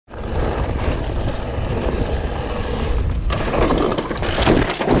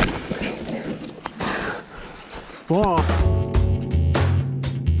Fuck.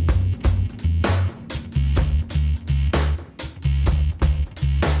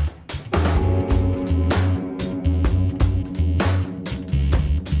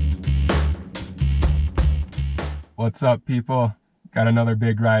 What's up, people? Got another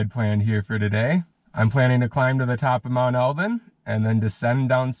big ride planned here for today. I'm planning to climb to the top of Mount Elden and then descend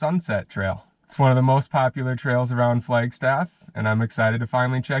down Sunset Trail. It's one of the most popular trails around Flagstaff, and I'm excited to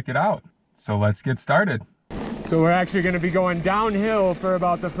finally check it out. So let's get started. So we're actually going to be going downhill for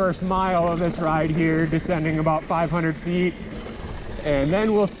about the first mile of this ride here, descending about 500 feet. And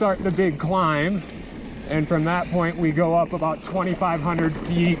then we'll start the big climb. And from that point, we go up about 2,500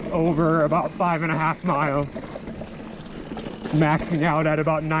 feet over about 5.5 miles. Maxing out at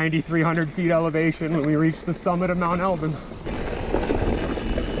about 9,300 feet elevation when we reach the summit of Mount Elden.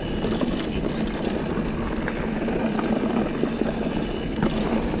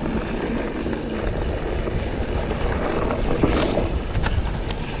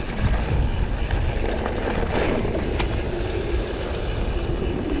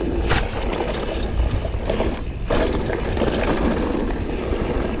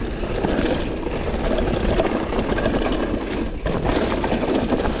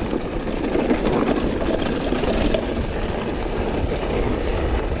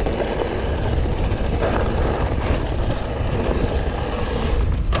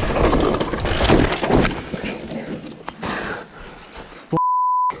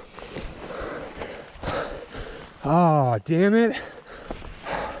 Oh, damn it.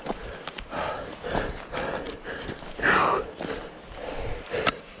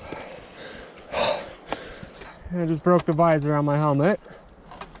 I just broke the visor on my helmet.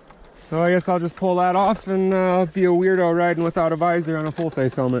 So I guess I'll just pull that off and be a weirdo riding without a visor on a full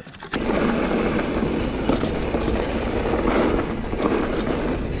face helmet.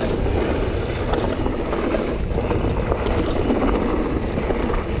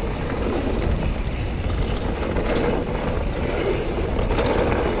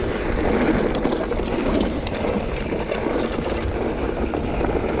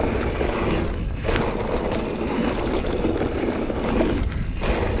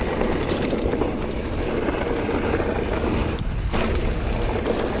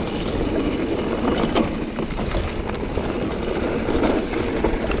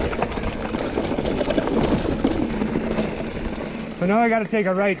 I know I gotta take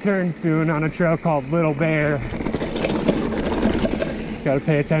a right turn soon on a trail called Little Bear. Gotta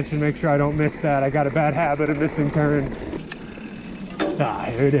pay attention, make sure I don't miss that. I got a bad habit of missing turns. Ah,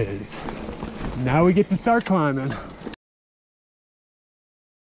 here it is. Now we get to start climbing.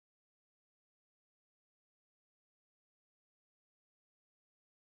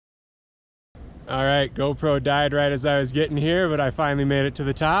 All right, GoPro died right as I was getting here, but I finally made it to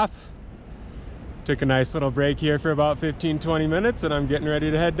the top. Took a nice little break here for about 15-20 minutes, and I'm getting ready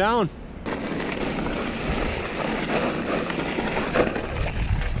to head down.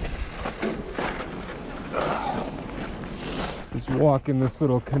 Just walking this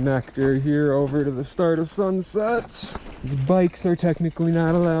little connector here over to the start of Sunset. These bikes are technically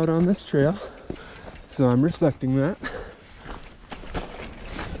not allowed on this trail, so I'm respecting that.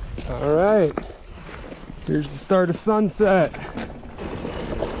 All right, here's the start of Sunset.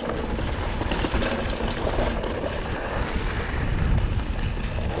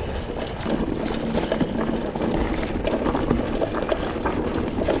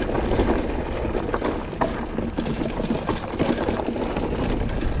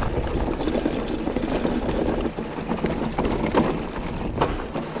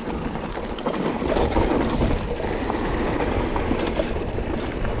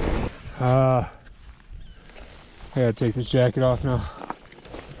 I gotta take this jacket off now.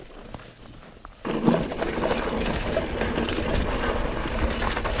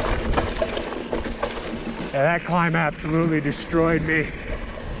 Yeah, that climb absolutely destroyed me.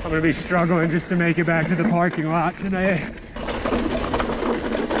 I'm gonna be struggling just to make it back to the parking lot today.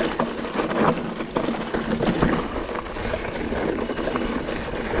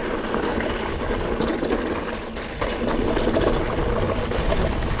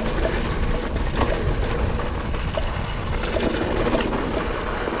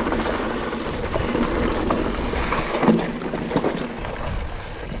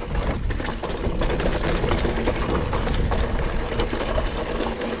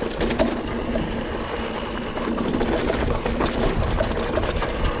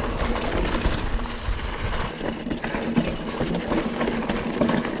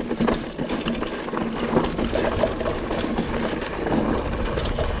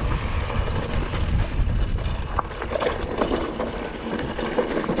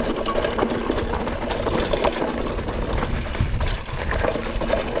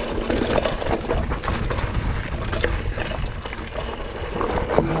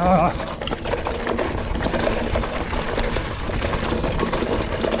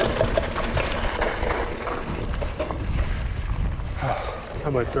 I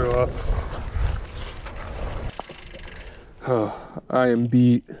might throw up. Oh, I am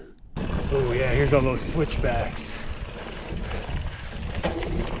beat. Oh yeah, here's all those switchbacks.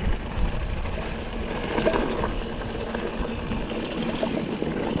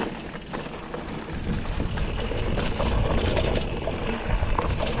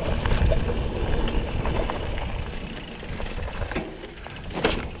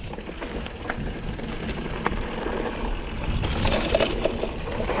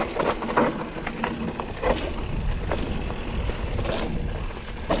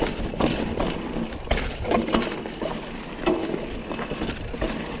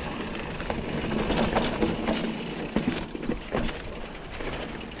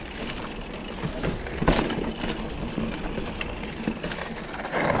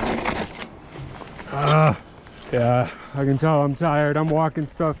 Yeah, I can tell I'm tired. I'm walking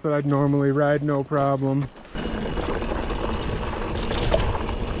stuff that I'd normally ride, no problem.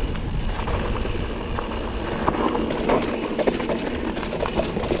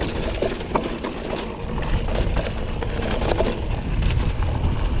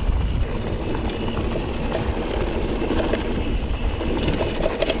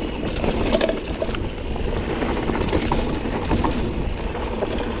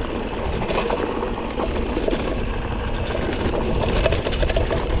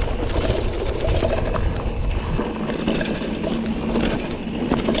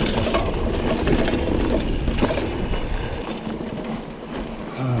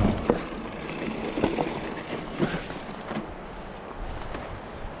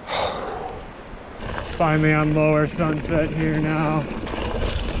 Finally on lower Sunset here now.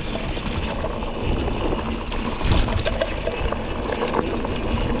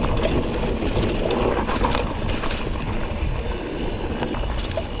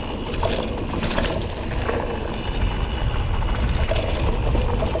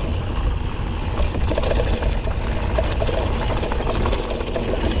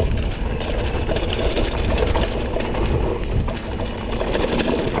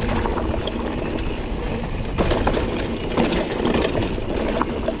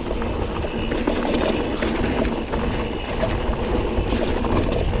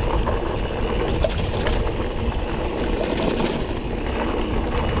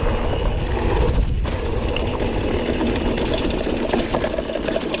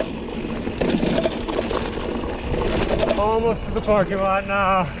 Almost to the parking lot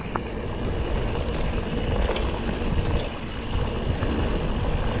now.